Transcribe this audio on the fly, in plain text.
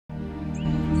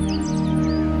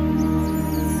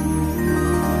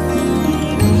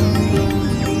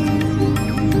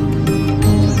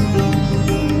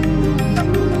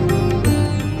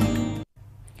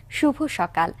শুভ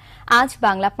সকাল। আজ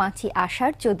বাংলা ৫ই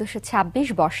আষাঢ় ১৪২৬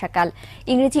 বর্ষাকাল,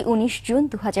 ইংরেজি ১৯ জুন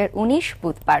 ২০১৯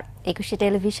 বুধবার। একুশে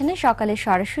টেলিভিশনে সকালের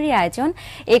সরাসরি আয়োজন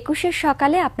একুশের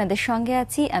সকালে আপনাদের সঙ্গে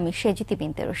আছি আমি সেজিতি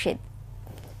বিনতে রশিদ।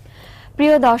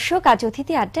 প্রিয় দর্শক, আজ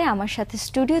অতিথি আড্ডায় আমার সাথে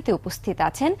স্টুডিওতে উপস্থিত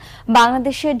আছেন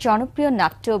বাংলাদেশের জনপ্রিয়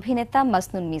নাট্য অভিনেতা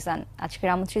মাজনুন মিজান। আজকের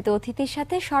আমন্ত্রিত অতিথির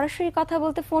সাথে সরাসরি কথা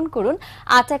বলতে ফোন করুন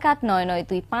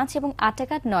 ৮১৮৯৯২৫ এবং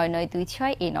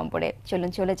 ৮১৮৯৯২৬ এই নম্বরে। চলুন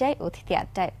চলে যাই অতিথি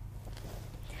আড্ডায়।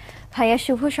 ভাইয়া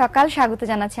শুভ সকাল, স্বাগত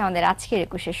জানাচ্ছি আমাদের আজকের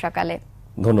একুশের সকালে।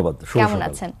 ধন্যবাদ। কেমন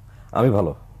আছেন? আমি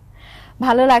ভালো।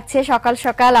 ভালো লাগছে সকাল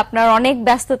সকাল আপনার অনেক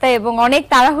ব্যস্ততা এবং অনেক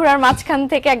তাড়াহুড়ার মাঝখান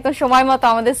থেকে একদম সময় মতো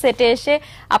আমাদের সেটে এসে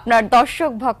আপনার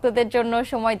দর্শক ভক্তদের জন্য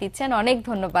সময় দিচ্ছেন, অনেক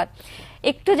ধন্যবাদ।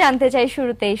 একটু জানতে চাই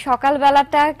শুরুতেই,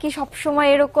 সকালবেলাটা কি সবসময়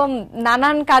এরকম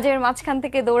নানান কাজের মাঝখান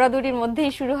থেকে দৌড়াদৌড়ির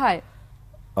মধ্যেই শুরু হয়?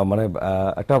 মানে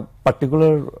একটা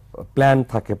পার্টিকুলার প্ল্যান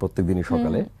থাকে প্রত্যেকদিনই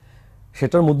সকালে,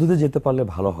 সেটার মধ্যে দিয়ে যেতে পারলে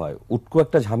ভালো হয়। উটকো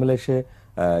একটা ঝামেলা এসে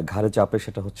ঘাড়ে চাপে,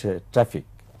 সেটা হচ্ছে ট্রাফিক,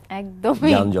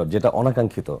 একদমই যানজট, যেটা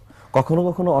অনাকাঙ্ক্ষিত। কখনো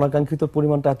কখনো অনাকাঙ্ক্ষিত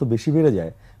পরিমাণটা এত বেশি বেড়ে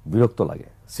যায়, বিরক্ত লাগে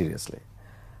সিরিয়াসলি।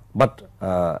 বাট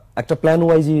একটা প্ল্যান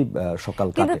ওয়াইজই সকাল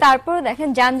কাটে। কিন্তু তারপরে দেখেন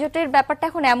যানজটের ব্যাপারটা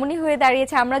এখন এমনই হয়ে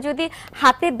দাঁড়িয়েছে, আমরা যদি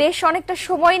হাতে বেশ অনেকটা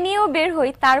সময় নিয়েও বের হই,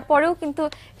 তারপরেও কিন্তু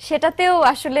সেটাতেও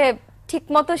আসলে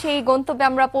ঠিকমতো সেই গন্তব্যে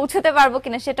আমরা পৌঁছতে পারবো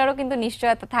কিনা সেটারও কিন্তু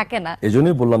নিশ্চয়তা থাকে না।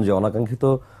 এজন্যই বললাম যে অনাকাঙ্ক্ষিত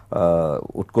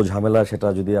উটকো ঝামেলা সেটা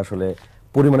যদি আসলে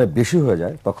পরিমাণে বেশি হয়ে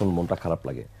যায় তখন মনটা খারাপ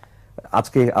লাগে।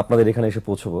 আজকে আপনাদের এখানে এসে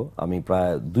পৌঁছবো, আমি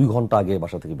প্রায় ২ ঘন্টা আগে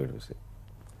বাসা থেকে বের হয়েছি।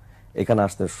 এখানে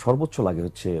আসতে সর্বোচ্চ লাগে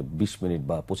হচ্ছে ২০ মিনিট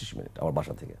বা ২৫ মিনিট আমার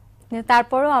বাসা থেকে।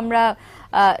 তারপরও আমরা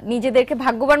নিজেদেরকে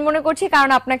ভাগ্যবান মনে করছি,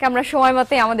 কারণ আপনাকে আমরা সময়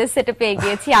মতো আমাদের সেটে পেয়ে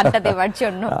গিয়েছি আড্ডা দেওয়ার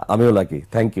জন্য। আমিও লাকি,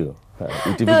 থ্যাংক ইউ।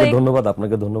 ইটিভিকে ধন্যবাদ,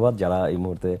 আপনাকে ধন্যবাদ, যারা এই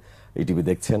মুহূর্তে ইটিভি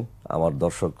দেখছেন, আমার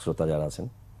দর্শক শ্রোতা যারা আছেন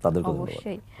তাদেরকে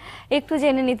অবশ্যই একটু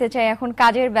জেনে নিতে চাই এখন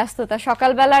কাজের ব্যস্ততা।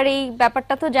 সকালবেলার এই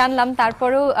ব্যাপারটা তো জানলাম,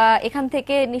 তারপরেও এখান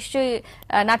থেকে নিশ্চয়ই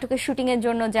নাটকের শুটিং এর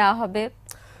জন্য যাওয়া হবে।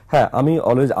 হ্যাঁ, আমি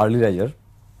অলওয়েজ আর্লি রাইজার।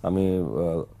 আমি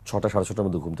 ৬টা সাড়ে ৬টার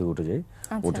মধ্যে ঘুম থেকে উঠে যাই,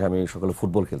 উঠে আমি সকালে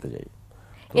ফুটবল খেলতে যাই।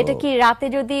 এটা কি রাতে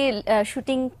যদি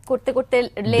শুটিং করতে করতে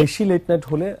বেশি লেট নাইট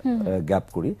হলে গ্যাপ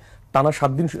করি, টানা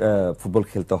 ৭ দিন ফুটবল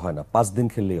খেলতে হয় না, ৫ দিন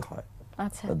খেললেই হয়।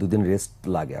 ২ দিন রেস্ট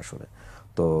লাগে আসলে,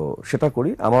 তো সেটা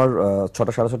করি। আমার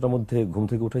 ৬টা সাড়ে ৬টার মধ্যে ঘুম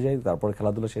থেকে উঠে যাই, তারপরে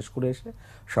খেলাধুলা শেষ করে এসে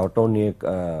শাওয়ারটাও নিয়ে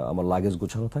আমার লাগেজ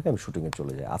গোছানো থাকে, আমি শুটিং এ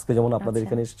চলে যাই। আজকে যেমন আপনাদের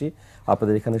এখানে এসেছি,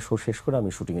 আপনাদের এখানে শো শেষ করে আমি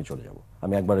শুটিং এ চলে যাব।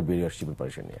 আমি একবারে বেরিয়ে আসছি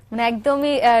প্রিপারেশন নিয়ে, মানে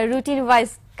একদমই রুটিন ওয়াইজ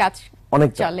কাজ অনেক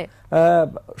চলে।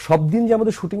 সব দিন যে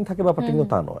আমাদের শুটিং থাকে ব্যাপারটা কিন্তু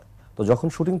তা নয়, তো যখন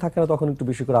শুটিং থাকে না তখন একটু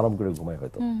বেশি করে আরাম করে ঘুমাই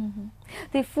হয়তো।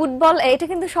 তো ফুটবল এটা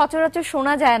কিন্তু সচরাচর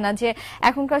শোনা যায় না যে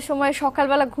এখনকার সময়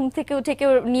সকালবেলা ঘুম থেকে উঠে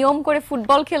কেউ নিয়ম করে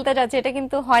ফুটবল খেলতে যাচ্ছে, এটা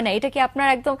কিন্তু হয় না। এটা কি আপনার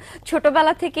একদম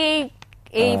ছোটবেলা থেকেই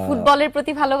এই ফুটবলের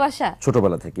প্রতি ভালোবাসা?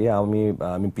 ছোটবেলা থেকে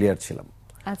আমি প্লেয়ার ছিলাম।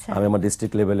 আমি আমার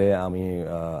ডিস্ট্রিক্ট লেভেলে, আমি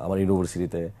আমার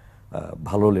ইউনিভার্সিটিতে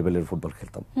ভালো লেভেলের ফুটবল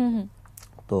খেলতাম।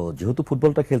 তো যেহেতু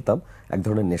ফুটবলটা খেলতাম, এক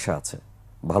ধরনের নেশা আছে,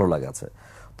 ভালো লাগা আছে।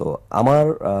 তো আমার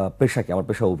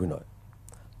পেশা অভিনয়।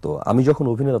 তো আমি যখন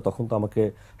অভিনেতা তখন তো আমাকে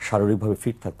শারীরিকভাবে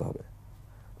ফিট থাকতে হবে,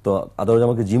 তো আদারওয়াইজ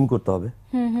আমাকে জিম করতে হবে।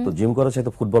 তো জিম করার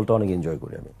চাইতে ফুটবলটা অনেক এনজয়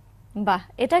করি আমি। বাহ,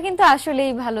 এটা কিন্তু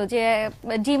আসলেই ভালো যে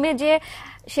জিমে যে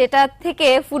সেটা থেকে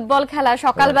ফুটবল খেলা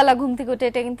সকালবেলা ঘুম থেকে উঠে,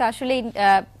 এটা কিন্তু আসলে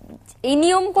এই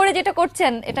নিয়ম করে যেটা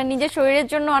করছেন এটা নিজের শরীরের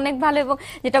জন্য অনেক ভালো, এবং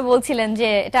যেটা বলছিলেন যে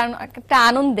এটা একটা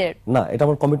আনন্দের না, এটা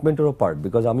আমার কমিটমেন্টেরও পার্ট।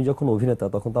 বিকজ আমি যখন অভিনেতা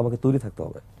তখন তো আমাকে তৈরি থাকতে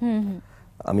হবে।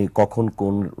 আমি কখন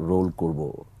কোন রোল করব,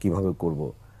 কিভাবে করব,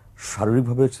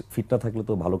 শারীরিকভাবে ফিট না থাকলে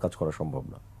তো ভালো কাজ করা সম্ভব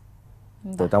না।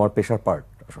 তো এটা আমার পেশার পার্ট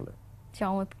আসলে।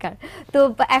 চমৎকার। তো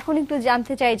এখন একটু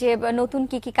জানতে চাই যে নতুন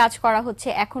কি কি কাজ করা হচ্ছে,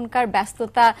 এখনকার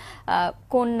ব্যস্ততা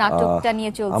কোন নাটকটা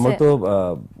নিয়ে চলছে? আমার তো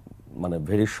মানে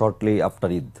ভেরি শর্টলি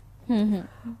আফটার ঈদ,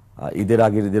 ঈদের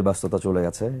আগের ঈদের ব্যস্ততা চলে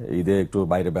গেছে। ঈদে একটু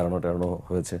বাইরে বেড়ানো টেড়ানো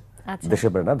হয়েছে, দেশের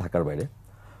বাইরে না, ঢাকার বাইরে।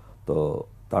 তো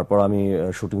তারপর আমি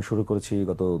শুটিং শুরু করেছি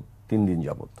গত ৩ দিন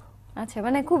যাবত। আচ্ছা,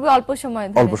 মানে খুব অল্প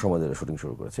সময় ধরে শুটিং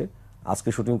শুরু করেছি। আজকে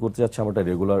শুটিং করতে যাচ্ছে আমার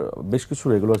রেগুলার, বেশ কিছু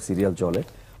রেগুলার সিরিয়াল চলে,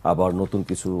 আবার নতুন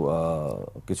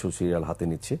কিছু সিরিয়াল হাতে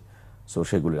নিচ্ছি। সো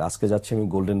সেগুলি আজকে যাচ্ছি আমি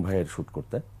গোল্ডেন ভাইয়ের শুট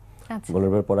করতে।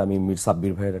 গোল্ডেন ভাইয়ের পরে আমি মীর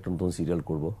সাব্বির ভাইয়ের একটা নতুন সিরিয়াল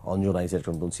করব, অঞ্জন আইসের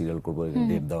একটা নতুন সিরিয়াল করবো,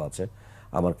 ডেট দেওয়া আছে।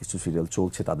 আমার কিছু সিরিয়াল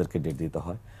চলছে, তাদেরকে ডেট দিতে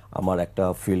হয়। আমার একটা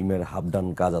ফিল্মের হাফ ডান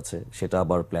কাজ আছে, সেটা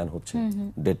আবার প্ল্যান হচ্ছে,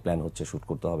 ডেট প্ল্যান হচ্ছে, শুট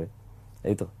করতে হবে।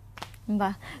 এই তো।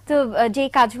 বাহ, তো যে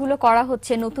কাজগুলো করা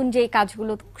হচ্ছে, নতুন যে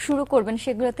কাজগুলো শুরু করবেন,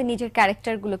 সেগুলোতে নিজের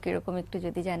ক্যারেক্টারগুলো কিরকম একটু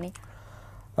যদি জানি।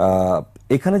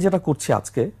 এখানে যেটা করছি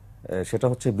আজকে সেটা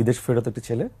হচ্ছে বিদেশ ফেরত একটি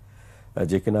ছেলে,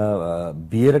 যে কিনা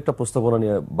বিয়ের একটা প্রস্তাবনা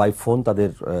নিয়ে বাই ফোন তাদের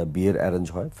বিয়ের অ্যারেঞ্জ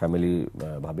হয় ফ্যামিলি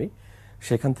ভাবে,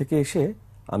 সেখান থেকে এসে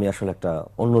আমি আসলে একটা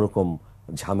অন্যরকম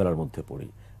ঝামেলার মধ্যে পড়ি,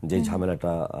 যে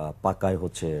ঝামেলাটা পাকায়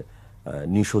হচ্ছে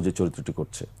নিশো যে চরিত্রটি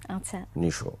করছে। আচ্ছা,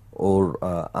 নিশো ওর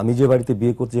আমি যে বাড়িতে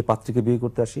বিয়ে করতে, যে পাত্রীকে বিয়ে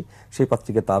করতে আসি, সেই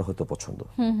পাত্রীকে তার হয়তো পছন্দ।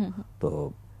 তো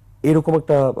এরকম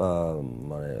একটা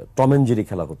মানে টম এন্ড জেরি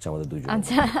খেলা হচ্ছে আমাদের দুইজন।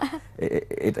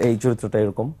 এই চরিত্রটা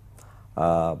এরকম।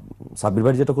 সাব্বির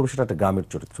বাড়ি যেটা করবো সেটা একটা গ্রামের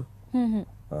চরিত্র,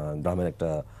 গ্রামের একটা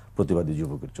প্রতিবাদী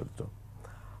যুবকের চরিত্র।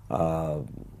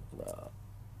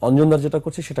 অঞ্জনদার যেটা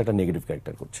করছে সেটা একটা নেগেটিভ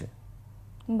ক্যারেক্টার করছে।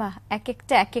 বাহ, এক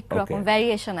একটা এক এক রকম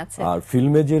ভ্যারিয়েশন আছে। আর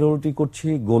ফিল্মে যে রোলটি করছি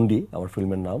গন্ডি, আমার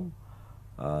ফিল্মের নাম,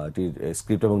 এটির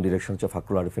স্ক্রিপ্ট এবং ডিরেকশন হচ্ছে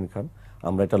ফাকরুল আরিফিন খান।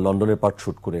 আমরা এটা লন্ডনের পার্ট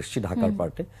শুট করে এসেছি, ঢাকার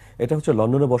পার্টে। এটা হচ্ছে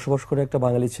লন্ডনে বসবাস করে একটা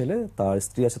বাঙালি ছেলে, তার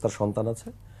স্ত্রী আছে, তার সন্তান আছে,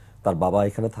 তার বাবা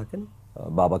এখানে থাকেন,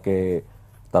 বাবাকে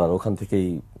তারা ওখান থেকেই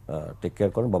টেক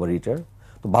কেয়ার করেন, বাবা রিটায়ার।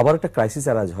 তো বাবার একটা ক্রাইসিস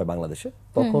অ্যারাইজ হয় বাংলাদেশে,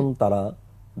 তখন তারা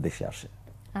দেশে আসে।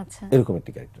 আচ্ছা, এরকম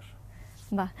একটি ক্যারেক্টার।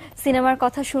 বাহ, সিনেমার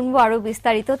কথা শুনবো আরো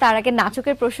বিস্তারিত। তার আগে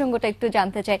নাটকের প্রসঙ্গটা একটু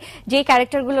জানতে চাই। যে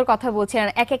ক্যারেক্টারগুলোর কথা বলছিলেন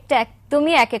এক একটা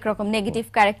একদমই এক এক রকম, নেগেটিভ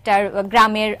ক্যারেক্টার,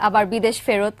 গ্রামের, আবার বিদেশ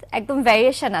ফেরত, একদম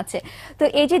ভ্যারিয়েশন আছে। তো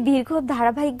এই যে দীর্ঘ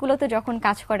ধারাবাহিকগুলোতে যখন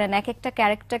কাজ করেন, এক একটা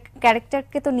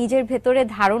ক্যারেক্টারকে তো নিজের ভেতরে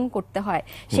ধারণ করতে হয়,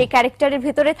 সেই ক্যারেক্টারের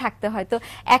ভেতরে থাকতে হয়। তো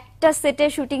একটা সেটে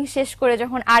শুটিং শেষ করে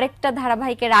যখন আরেকটা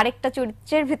ধারাবাহিকের আরেকটা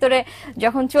চরিত্রের ভেতরে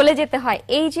যখন চলে যেতে হয়,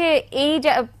 এই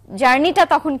জার্নিটা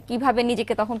তখন কিভাবে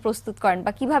নিজেকে তখন প্রস্তুত করেন,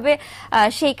 বা কিভাবে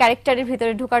সেই ক্যারেক্টারের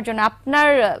ভিতরে ঢোকার জন্য আপনার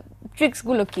ট্রিক্স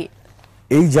গুলো কি?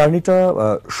 এই জার্নিটা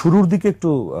শুরুর দিকে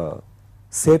একটু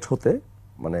সেট হতে,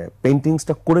 মানে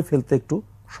পেইন্টিংসটা করে ফেলতে একটু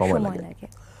সময় লাগে।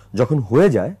 যখন হয়ে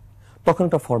যায় তখন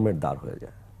একটা ফরম্যাট দাঁড় হয়ে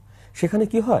যায়। সেখানে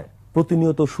কি হয়,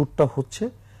 প্রতিনিয়ত শুটটা হচ্ছে,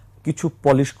 কিছু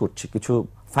পলিশ করছে, কিছু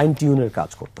ফাইন টিউনের কাজ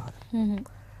করতে হয়।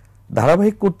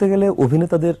 ধারাবাহিক করতে গেলে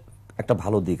অভিনেতাদের একটা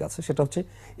ভালো দিক আছে, সেটা হচ্ছে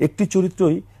একটি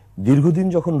চরিত্রই দীর্ঘদিন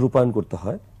যখন রূপায়ণ করতে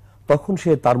হয়, তখন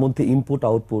সে তার মধ্যে ইনপুট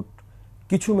আউটপুট,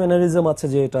 কিছু ম্যানারিজম আছে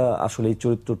যে এটা আসলে এই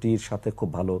চরিত্রটির সাথে খুব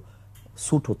ভালো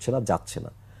স্যুট হচ্ছে না, যাচ্ছে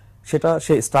না, সেটা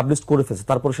সে এস্টাবলিশ করে ফেলছে,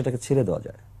 তারপরে সেটাকে ছেড়ে দেওয়া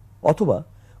যায়। অথবা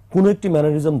কোনো একটি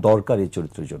ম্যানারিজম দরকার এই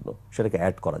চরিত্রের জন্য, সেটাকে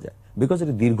অ্যাড করা যায়, বিকজ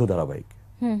এটা দীর্ঘ ধারাবাহিক।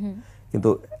 কিন্তু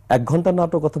 1 ঘন্টার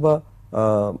নাটক অথবা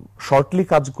শর্টলি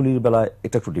কাজগুলির বেলায়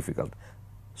এটা একটু ডিফিকাল্ট।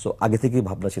 সো আগে থেকেই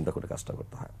ভাবনা চিন্তা করে কাজটা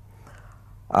করতে হয়।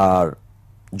 আর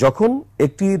যখন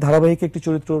একটি ধারাবাহিকে একটি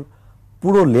চরিত্রর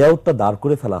পুরো লেআউটটা দাঁড়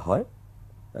করে ফেলা হয়,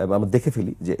 আমরা দেখে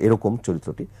ফেলি যে এরকম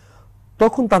চরিত্রটি,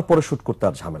 তখন তারপরে শুট করতে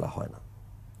আর ঝামেলা হয় না।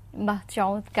 বাহ,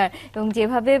 চমৎকার। এবং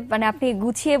যেভাবে মানে আপনি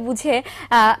গুছিয়ে বুঝে,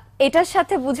 এটার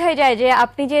সাথে বোঝাই যায় যে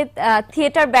আপনি যে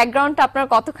থিয়েটার ব্যাকগ্রাউন্ডটা আপনার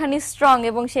কতখানি স্ট্রং,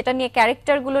 এবং সেটা নিয়ে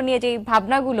ক্যারেক্টারগুলো নিয়ে যে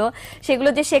ভাবনাগুলো, সেগুলো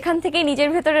যে সেখান থেকেই নিজের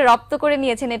ভেতরে রপ্ত করে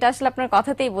নিয়েছেন, এটা আসলে আপনার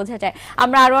কথাতেই বোঝা যায়।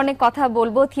 আমরা আরো অনেক কথা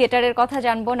বলবো, থিয়েটারের কথা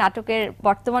জানবো, নাটকের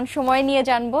বর্তমান সময় নিয়ে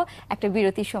জানবো। একটা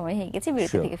বিরতির সময় হয়ে গেছে,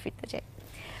 বিরতি থেকে ফিরতে চাই।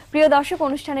 প্রিয় দর্শক,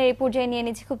 অনুষ্ঠানের এই পর্যায়ে নিয়ে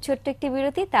নিচ্ছি খুব ছোট্ট একটি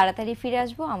বিরতি। তাড়াতাড়ি ফিরে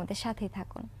আসবো, আমাদের সাথেই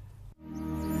থাকুন।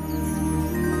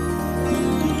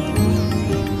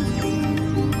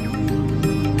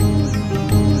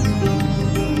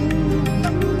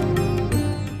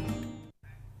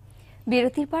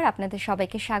 বিরতির পর আপনাদের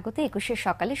সবাইকে স্বাগত একুশের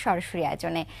সকালে সরাসরি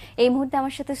আয়োজনে। এই মুহূর্তে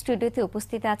আমার সাথে স্টুডিওতে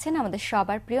উপস্থিত আছেন আমাদের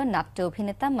সবার প্রিয় নাট্য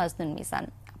অভিনেতা মাজনুন মিজান।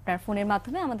 আপনার ফোনের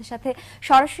মাধ্যমে আমাদের সাথে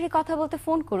সরাসরি কথা বলতে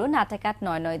ফোন করুন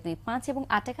 ৮৮-৯৯২৫ এবং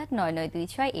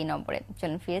 ৮৮-৯৯২৬ এই নম্বরে।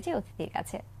 চলুন ফিরে যাই অতিথির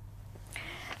কাছে।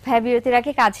 ভাইয়া, বিরতির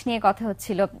আগে কাজ নিয়ে কথা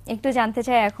হচ্ছিল, একটু জানতে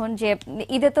চাই এখন যে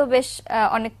ঈদে তো বেশ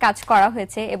অনেক কাজ করা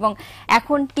হয়েছে, এবং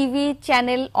এখন টিভি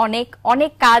চ্যানেল অনেক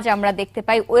অনেক কাজ আমরা দেখতে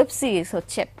পাই, ওয়েব সিরিজ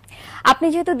হচ্ছে। আপনি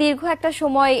যেহেতু দীর্ঘ একটা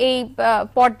সময় এই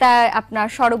পর্দায় আপনার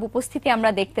সরব উপস্থিতি আমরা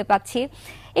দেখতে পাচ্ছি,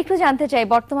 একটু জানতে চাই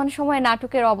বর্তমান সময়ে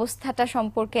নাটকের অবস্থাটা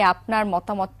সম্পর্কে আপনার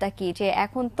মতামতটা কি? যে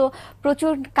এখন তো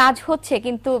প্রচুর কাজ হচ্ছে,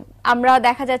 কিন্তু আমরা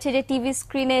দেখা যাচ্ছে যে টিভি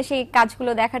স্ক্রিনে সেই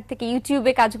কাজগুলো দেখার থেকে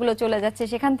ইউটিউবে কাজগুলো চলে যাচ্ছে,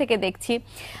 সেখান থেকে দেখছি।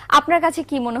 আপনার কাছে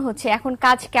কি মনে হচ্ছে এখন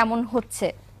কাজ কেমন হচ্ছে?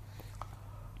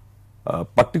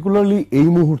 পার্টিকুলারলি এই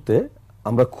মুহূর্তে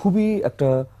আমরা খুবই একটা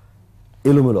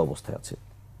এলোমেলো অবস্থায় আছি।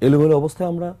 এলোমেলো অবস্থায়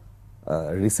আমরা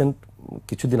রিসেন্ট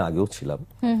কিছুদিন আগেও ছিলাম,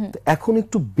 এখন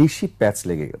একটু বেশি প্যাচ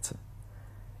লেগে গেছে।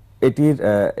 এটির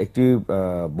একটি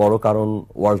বড় কারণ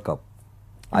world cup,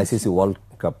 ICC world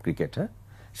cup cricket, হ্যাঁ,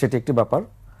 সেটা একটি ব্যাপার।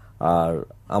 আর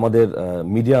আমাদের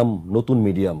মিডিয়াম, নতুন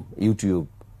মিডিয়াম ইউটিউব,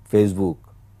 ফেসবুক,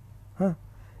 হ্যাঁ,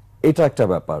 এটা একটা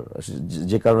ব্যাপার,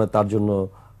 যে কারণে তার জন্য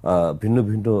ভিন্ন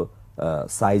ভিন্ন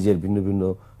সাইজের, ভিন্ন ভিন্ন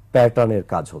প্যাটার্নের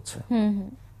কাজ হচ্ছে।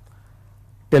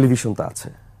 টেলিভিশন তো আছে,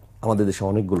 আমাদের দেশে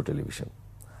অনেকগুলো টেলিভিশন।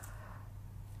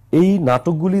 এই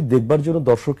নাটকগুলি দেখবার জন্য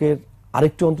দর্শকের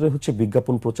আরেকটি অন্তরে হচ্ছে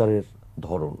বিজ্ঞাপন প্রচারের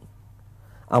ধরন।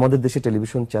 আমাদের দেশে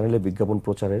টেলিভিশন চ্যানেলে বিজ্ঞাপন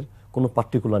প্রচারের কোনো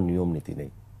পার্টিকুলার নিয়ম নীতি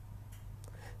নেই,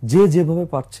 যে যেভাবে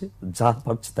পারছে, যা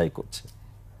পারছে তাই করছে।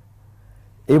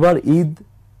 এবার ঈদ,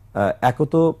 এক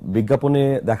তো বিজ্ঞাপনে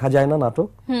দেখা যায় না নাটক,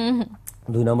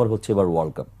 2 নম্বর হচ্ছে এবার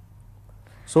ওয়ার্ল্ড কাপ।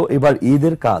 সো এবার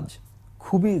ঈদের কাজ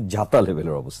খুবই জাতা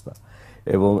লেভেলের অবস্থা।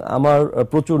 এবং আমার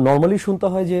প্রচুর নরমালি শুনতে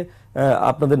হয় যে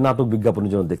আপনাদের নাটক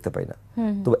বিজ্ঞাপনের জন্য দেখতে পাই না।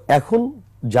 তো এখন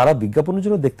যারা বিজ্ঞাপনের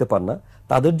জন্য দেখতে পান না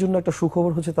তাদের জন্য একটা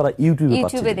সুখবর হচ্ছে তারা ইউটিউবে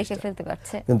দেখে ফেলতে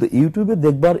পারছে। কিন্তু ইউটিউবে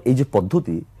দেখবার এই যে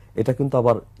পদ্ধতি, এটা কিন্তু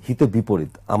আবার হিতে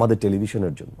বিপরীত আমাদের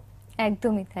টেলিভিশনের জন্য।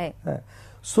 একদমই তাই। হ্যাঁ,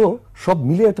 সো সব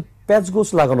মিলিয়ে একটা প্যাচগোছ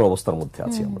লাগানোর অবস্থার মধ্যে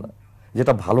আছি আমরা,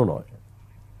 যেটা ভালো নয়।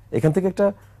 এখান থেকে একটা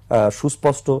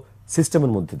সুস্পষ্ট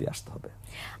সিস্টেমের মধ্যে দিয়ে আসতে হবে।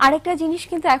 আরেকটা জিনিস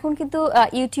কিন্তু এখন কিন্তু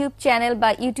ইউটিউব চ্যানেল বা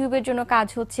ইউটিউবের জন্য কাজ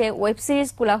হচ্ছে, ওয়েব সিরিজ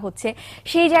গুলা হচ্ছে,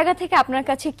 সেই জায়গা থেকে আপনার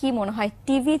কাছে কি মনে হয়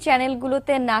টিভি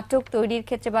চ্যানেলগুলোতে নাটক তৈরির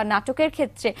ক্ষেত্রে বা নাটকের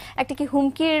ক্ষেত্রে একটা কি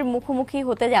হুমকির মুখোমুখি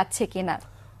হতে যাচ্ছে কিনা?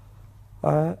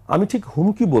 আমি ঠিক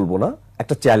হুমকি বলবো না,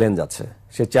 একটা চ্যালেঞ্জ আছে।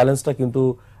 সেই চ্যালেঞ্জটা কিন্তু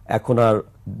এখন আর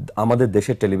আমাদের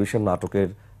দেশের টেলিভিশন নাটকের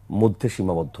মধ্যে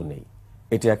সীমাবদ্ধ নেই,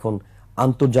 এটা এখন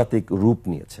আন্তর্জাতিক রূপ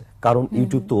নিয়েছে। কারণ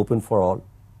ইউটিউব তো ওপেন ফর অল।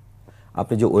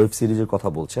 আপনি যে ওয়েব সিরিজের কথা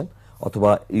বলছেন, অথবা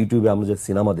ইউটিউবে আমরা যে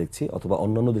সিনেমা দেখছি, অথবা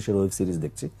অন্যান্য দেশের ওয়েব সিরিজ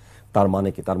দেখছি, তার মানে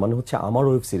কি? তার মানে হচ্ছে আমার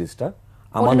ওয়েব সিরিজটা,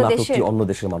 আমার নাটকটি অন্য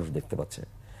দেশের মানুষ দেখতে পাচ্ছে।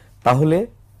 তাহলে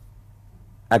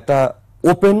একটা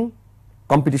ওপেন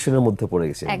কম্পিটিশনের মধ্যে পড়ে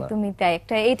গেছে। একদমই তাই।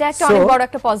 এটা একটা অনেক বড়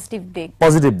একটা পজিটিভ দিক।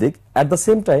 পজিটিভ দিক। এট দ্য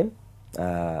সেম টাইম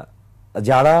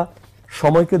যারা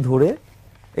সময়কে ধরে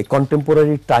এই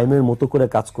কন্টেম্পোরারি টাইমের মতো করে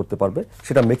কাজ করতে পারবে,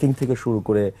 সেটা মেকিং থেকে শুরু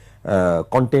করে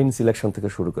কন্টেন্ট সিলেকশন থেকে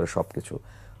শুরু করে সবকিছু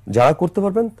যারা করতে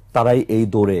পারবেন, তারাই এই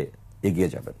দৌড়ে এগিয়ে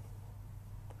যাবেন।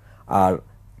 আর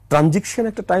ট্রানজিকশন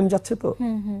একটা টাইম যাচ্ছে, তো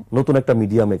নতুন একটা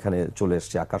মিডিয়াম এখানে চলে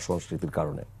এসেছে আকার সংস্কৃতির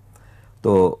কারণে।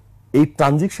 তো এই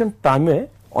ট্রানজিকশন টাইমে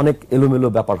অনেক এলোমেলো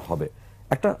ব্যাপার হবে।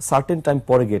 একটা সার্টেন টাইম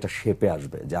পরে গিয়ে এটা শেপে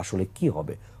আসবে যে আসলে কি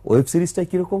হবে, ওয়েব সিরিজটা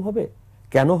কিরকম হবে,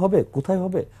 কেন হবে, কোথায়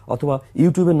হবে, অথবা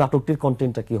ইউটিউবের নাটকটির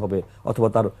কন্টেন্টটা কি হবে, অথবা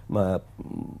তার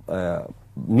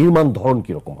নির্মাণ ধরন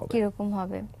কিরকম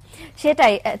হবে।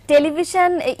 সেটাই।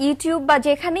 টেলিভিশন, ইউটিউব বা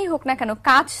যেখানেই হোক না কেন,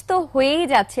 কাজ তো হয়েই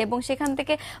যাচ্ছে এবং সেখান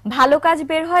থেকে ভালো কাজ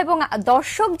বের হয় এবং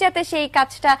দর্শক যাতে সেই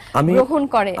কাজটা গ্রহণ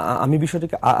করে। আমি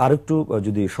বিষয়টাকে আরেকটু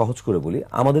যদি সহজ করে বলি,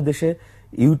 আমাদের দেশে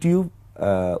ইউটিউব,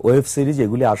 ওয়েব সিরিজ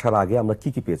এগুলি আসার আগে আমরা কি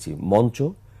কি পেয়েছি? মঞ্চ,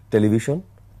 টেলিভিশন,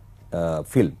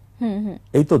 ফিল্ম।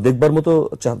 এই তো দেখবার মতো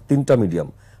 3টা মিডিয়াম।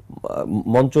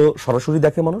 মঞ্চ সরাসরি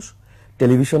দেখে মানুষ,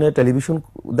 টেলিভিশন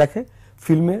দেখে,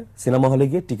 ফিল্মে সিনেমা হলে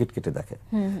গিয়ে টিকিট কেটে দেখে।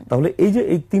 তাহলে এই যে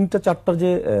এই 3টা-4টার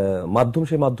যে মাধ্যম,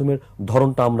 সেই মাধ্যমের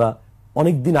ধরনটা আমরা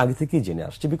অনেক দিন আগে থেকেই জেনে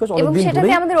আসছি, বিকজ অনেকদিন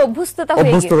ধরেই আমাদের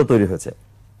অভ্যস্ততা তৈরি হয়েছে।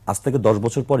 আজ থেকে 10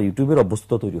 বছর পর ইউটিউবের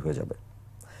অভ্যস্ততা তৈরি হয়ে যাবে।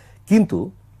 কিন্তু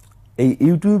এই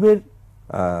ইউটিউবের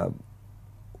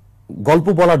গল্প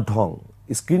বলার ঢং,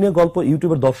 স্ক্রিনে গল্প,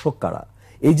 ইউটিউবের দর্শক কারা,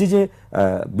 এই যে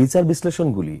বিচার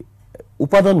বিশ্লেষণগুলি,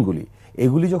 উপাদানগুলি,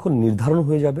 এগুলি যখন নির্ধারণ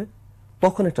হয়ে যাবে,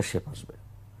 তখন একটা শেপ আসবে।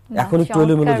 এখন একটু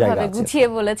এলোমেলো জায়গা আছে। গুছিয়ে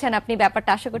বলেছেন আপনি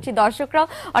ব্যাপারটা। আশা করছি দর্শকরাও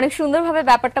অনেক সুন্দরভাবে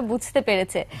ব্যাপারটা বুঝতে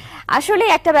পেরেছে। আসলে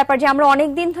একটা ব্যাপার যে আমরা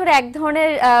অনেকদিন ধরে এক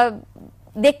ধরনের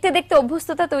দেখতে দেখতে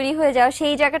অভ্যস্ততা তৈরি হয়ে যাওয়া,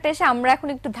 সেই জায়গাটা এসে আমরা এখন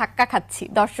একটু ধাক্কা খাচ্ছি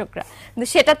দর্শকরা, কিন্তু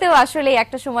সেটাতেও আসলে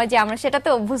একটা সময় যে আমরা সেটাতে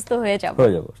অভ্যস্ত হয়ে যাব।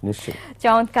 নিশ্চয়ই।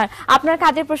 চমৎকার। আপনার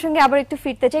কাজের প্রসঙ্গে আবার একটু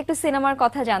ফিরতে চাই, একটু সিনেমার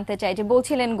কথা জানতে চাই। যে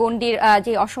বলছিলেন গন্ডির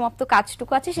যে অসমাপ্ত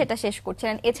কাজটুকু আছে সেটা শেষ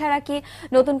করছিলেন, এছাড়া কি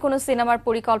নতুন কোন সিনেমার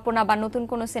পরিকল্পনা বা নতুন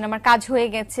কোন সিনেমার কাজ হয়ে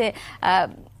গেছে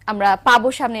আমরা পাবো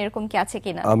সামনে, এরকম কি আছে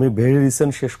কিনা? আমি ভেরি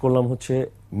রিসেন্ট শেষ করলাম হচ্ছে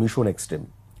মিশন এক্সট্রিম।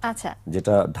 আচ্ছা।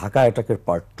 যেটা ঢাকা অ্যাটাকের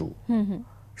পার্ট 2,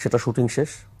 সেটা শুটিং শেষ,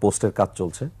 পোস্টের কাজ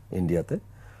চলছে ইন্ডিয়াতে,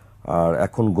 আর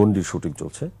এখন গন্ডির শুটিং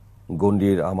চলছে।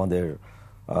 গন্ডির আমাদের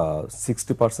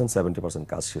 60% 70%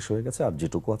 কাজ শেষ হয়ে গেছে, আর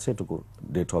যেটুকু আছে এটুকু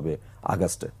ডেট হবে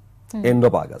আগস্টে, এন্ড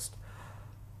অফ আগস্ট।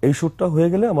 এই শুটটা হয়ে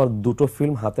গেলে আমার 2টো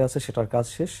ফিল্ম হাতে আছে, সেটার কাজ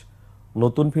শেষ।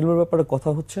 নতুন ফিল্মের ব্যাপারে কথা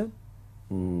হচ্ছে,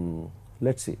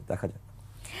 লেটস সি, দেখা যাক।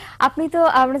 আপনি তো,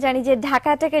 আমরা জানি যে ঢাকা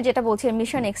অ্যাটাকের যেটা বলছিলেন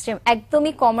মিশন এক্সট্রিম,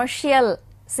 একদমই কমার্শিয়াল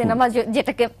সিনেমা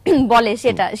যেটাকে বলে,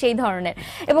 সেটা সেই ধরনের।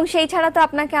 এবং সেই ছাড়া তো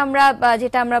আপনাকে আমরা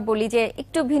যেটা আমরা বলি যে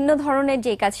একটু ভিন্ন ধরনের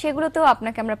যে কাজ, সেগুলোতেও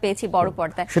আপনাকে আমরা পেয়েছি বড়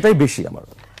পর্দায়। সেটাই বেশি আমার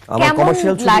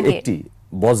কমার্শিয়াল ছবি একটি,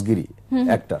 বসগিরি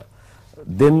একটা,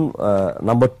 দেন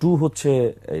নাম্বার 2 হচ্ছে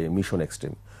মিশন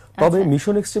এক্সট্রিম। তবে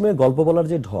মিশন এক্সট্রিমে গল্প বলার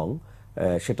যে ঢং,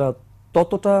 সেটা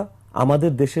ততটা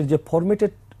আমাদের দেশের যে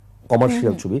ফরম্যাটেড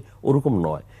কমার্শিয়াল ছবি ওরকম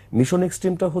নয়। মিশন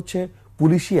এক্সট্রিমটা হচ্ছে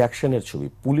পুলিশি অ্যাকশনের ছবি।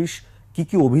 পুলিশ কি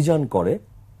কি অভিযান করে,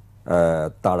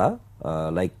 তারা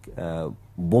লাইক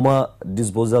বোমা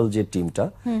ডিসপোজাল যে টিমটা,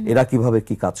 এরা কিভাবে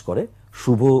কি কাজ করে,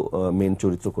 শুভ মেন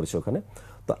চরিত্র করেছে ওখানে।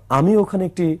 তো আমি ওখানে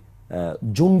একটি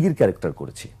জঙ্গির ক্যারেক্টার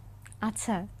করেছি।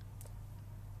 আচ্ছা।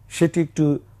 সেটি একটু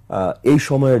এই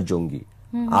সময়ের জঙ্গি,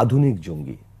 আধুনিক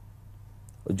জঙ্গি।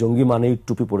 জঙ্গি মানেই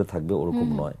টুপি পরে থাকবে ওরকম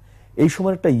নয়, এই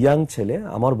সময় একটা ইয়াং ছেলে,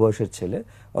 আমার বয়সের ছেলে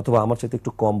অথবা আমার চাইতে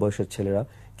একটু কম বয়সের ছেলেরা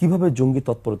কিভাবে জঙ্গি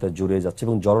তৎপরতায় জড়িয়ে যাচ্ছে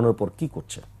এবং জড়ানোর পর কি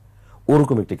করছে,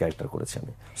 ওরকম একটি ক্যারেক্টার করেছি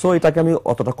আমি। সো এটাকে আমি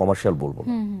অতটা কমার্শিয়াল বলবো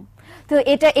না। তো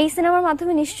এটা এই সিনেমার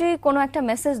মাধ্যমে নিশ্চয়ই কোনো একটা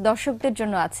মেসেজ দর্শকদের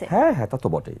জন্য আছে। হ্যাঁ হ্যাঁ, তা তো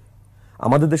বটেই।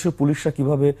 আমাদের দেশের পুলিশরা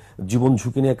কিভাবে জীবন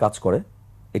ঝুঁকি নিয়ে কাজ করে,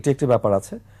 এটা একটি ব্যাপার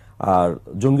আছে। আর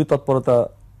জঙ্গি তৎপরতা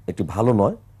একটি ভালো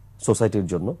নয় সোসাইটির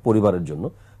জন্য, পরিবারের জন্য,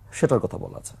 সেটার কথা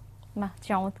বলা আছে। বাহ,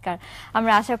 চমৎকার।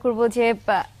 আমরা আশা করব যে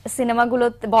সিনেমাগুলো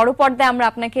বড় পর্দায় আমরা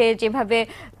আপনাকে যেভাবে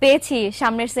পেয়েছি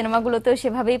সামনের সিনেমাগুলোতেও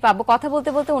সেভাবেই পাবো। কথা বলতে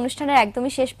বলতে অনুষ্ঠানের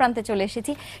একদমই শেষ প্রান্তে চলে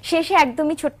এসেছি। শেষে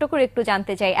একদমই ছোট্ট করে একটু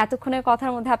জানতে চাই, এতক্ষণের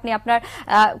কথার মধ্যে আপনি আপনার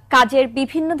কাজের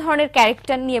বিভিন্ন ধরনের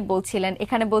ক্যারেক্টার নিয়ে বলছিলেন।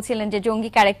 এখানে বলছিলেন যে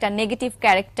জঙ্গি ক্যারেক্টার, নেগেটিভ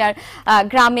ক্যারেক্টার,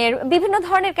 গ্রামের বিভিন্ন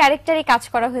ধরনের ক্যারেক্টারে কাজ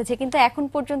করা হয়েছে, কিন্তু এখন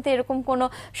পর্যন্ত এরকম কোনো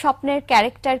স্বপ্নের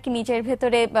ক্যারেক্টার কি নিজের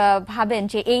ভেতরে ভাবেন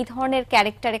যে এই ধরনের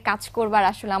ক্যারেক্টারে কাজ করবার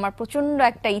আসলে আমার প্রচন্ড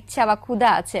একটা ইচ্ছা বা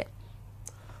ক্ষুধা আছে?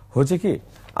 হয়েছে কি,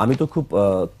 আমি তো খুব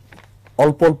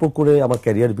অল্প অল্প করে আমার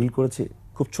ক্যারিয়ার বিল্ড করেছি,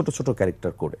 খুব ছোট ছোট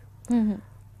ক্যারেক্টার করে।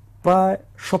 প্রায়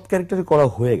সব ক্যারেক্টারই করা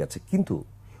হয়ে গেছে, কিন্তু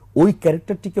ওই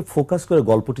ক্যারেক্টারটিকে ফোকাস করে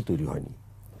গল্পটি তৈরি হয়নি।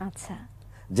 আচ্ছা,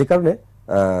 যে কারণে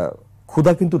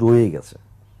ক্ষুধা কিন্তু রয়েই গেছে,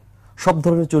 সব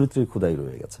ধরনের চরিত্রের ক্ষুধাই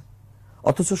রয়ে গেছে,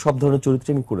 অথচ সব ধরনের চরিত্র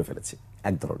আমি করে ফেলেছি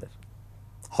এক ধরনের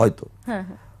হয়তো।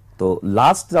 তো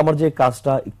লাস্ট আমার যে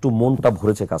কাজটা একটু মনটা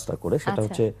ভরেছে কাজটা করে, সেটা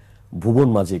হচ্ছে ভুবন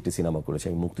মাঝি একটি সিনেমা করেছি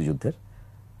আমি মুক্তিযুদ্ধের।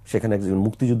 সেখানে একজন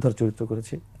মুক্তিযোদ্ধার চরিত্র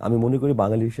করেছি। আমি মনে করি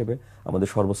বাঙালি হিসেবে আমাদের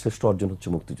সর্বশ্রেষ্ঠ অর্জন হচ্ছে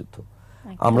মুক্তিযুদ্ধ।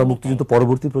 আমরা মুক্তিযুদ্ধ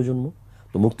পরবর্তী প্রজন্ম,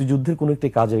 তো মুক্তিযুদ্ধের কোনো একটি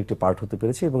কাজের একটি পার্ট হতে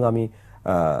পেরেছি এবং আমি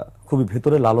খুবই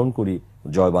ভেতরে লালন করি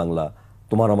জয় বাংলা,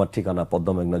 তোমার আমার ঠিকানা,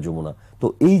 পদ্মা মেঘনা যমুনা। তো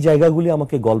এই জায়গাগুলি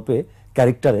আমাকে গল্পে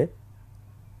ক্যারেক্টারে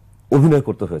অভিনয়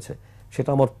করতে হয়েছে, সেটা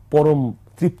আমার পরম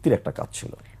তৃপ্তির একটা কাজ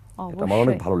ছিল, এটা আমার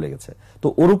অনেক ভালো লেগেছে। তো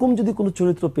ওরকম যদি কোনো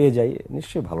চরিত্র পেয়ে যাই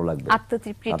নিশ্চয়ই ভালো লাগবে,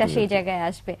 আত্মতৃপ্তিটা সেই জায়গায়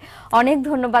আসবে। অনেক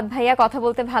ধন্যবাদ ভাইয়া, কথা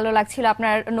বলতে ভালো লাগছিল,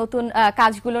 আপনার নতুন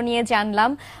কাজগুলো নিয়ে জানলাম,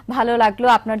 ভালো লাগলো।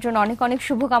 আপনার জন্য অনেক অনেক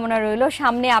শুভকামনা রইল।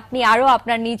 সামনে আপনি আরো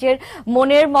আপনার নিজের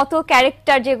মনের মতো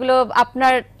ক্যারেক্টার, যেগুলো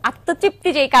আপনার আত্মতৃপ্তি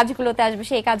যেই কাজগুলোতে আসবে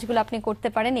সেই কাজগুলো আপনি করতে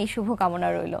পারেন, এই শুভকামনা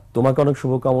রইল। তোমাকে অনেক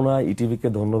শুভকামনা, ইটিভিকে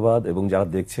ধন্যবাদ, এবং যারা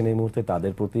দেখছেন এই মুহূর্তে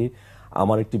তাদের প্রতি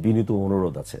আমার একটি বিনীত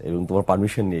অনুরোধ আছে এবং তোমার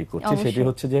পারমিশন নিয়ে করছি। সেটি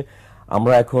হচ্ছে যে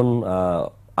আমরা এখন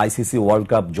আইসিসি ওয়ার্ল্ড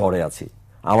কাপ জ্বরে আছি,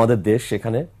 আমাদের দেশ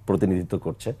সেখানে প্রতিনিধিত্ব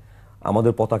করছে,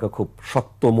 আমাদের পতাকা খুব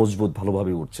শক্ত মজবুত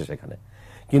ভালোভাবে উঠছে সেখানে।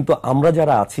 কিন্তু আমরা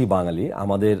যারা আছি বাঙালি,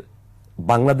 আমাদের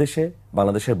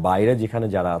বাংলাদেশের বাইরে যেখানে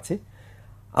যারা আছে,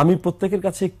 আমি প্রত্যেকের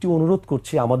কাছে একটি অনুরোধ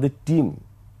করছি, আমাদের টিম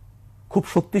খুব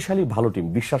শক্তিশালী ভালো টিম,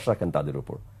 বিশ্বাস রাখেন তাদের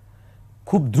উপর।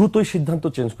 খুব দ্রুতই সিদ্ধান্ত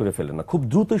চেঞ্জ করে ফেলেন না, খুব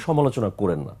দ্রুতই সমালোচনা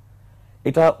করেন না,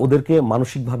 এটা ওদেরকে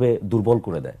মানসিকভাবে দুর্বল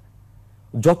করে দেয়।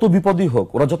 যত বিপদই হোক,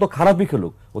 ওরা যত খারাপই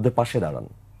খেলুক, ওদের পাশে দাঁড়ান।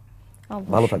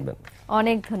 ভালো থাকবেন।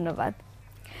 অনেক ধন্যবাদ।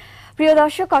 প্রিয়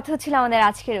দর্শক, কথা হচ্ছিল আমাদের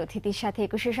আজকের অতিথির সাথে।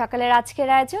 একুশে সকালের আজকের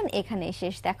আয়োজন এখানেই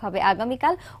শেষ। দেখা হবে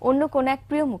আগামীকাল অন্য কোন এক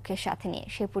প্রিয় মুখের সাথে নিয়ে।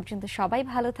 সে পর্যন্ত সবাই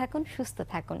ভালো থাকুন, সুস্থ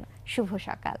থাকুন। শুভ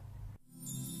সকাল।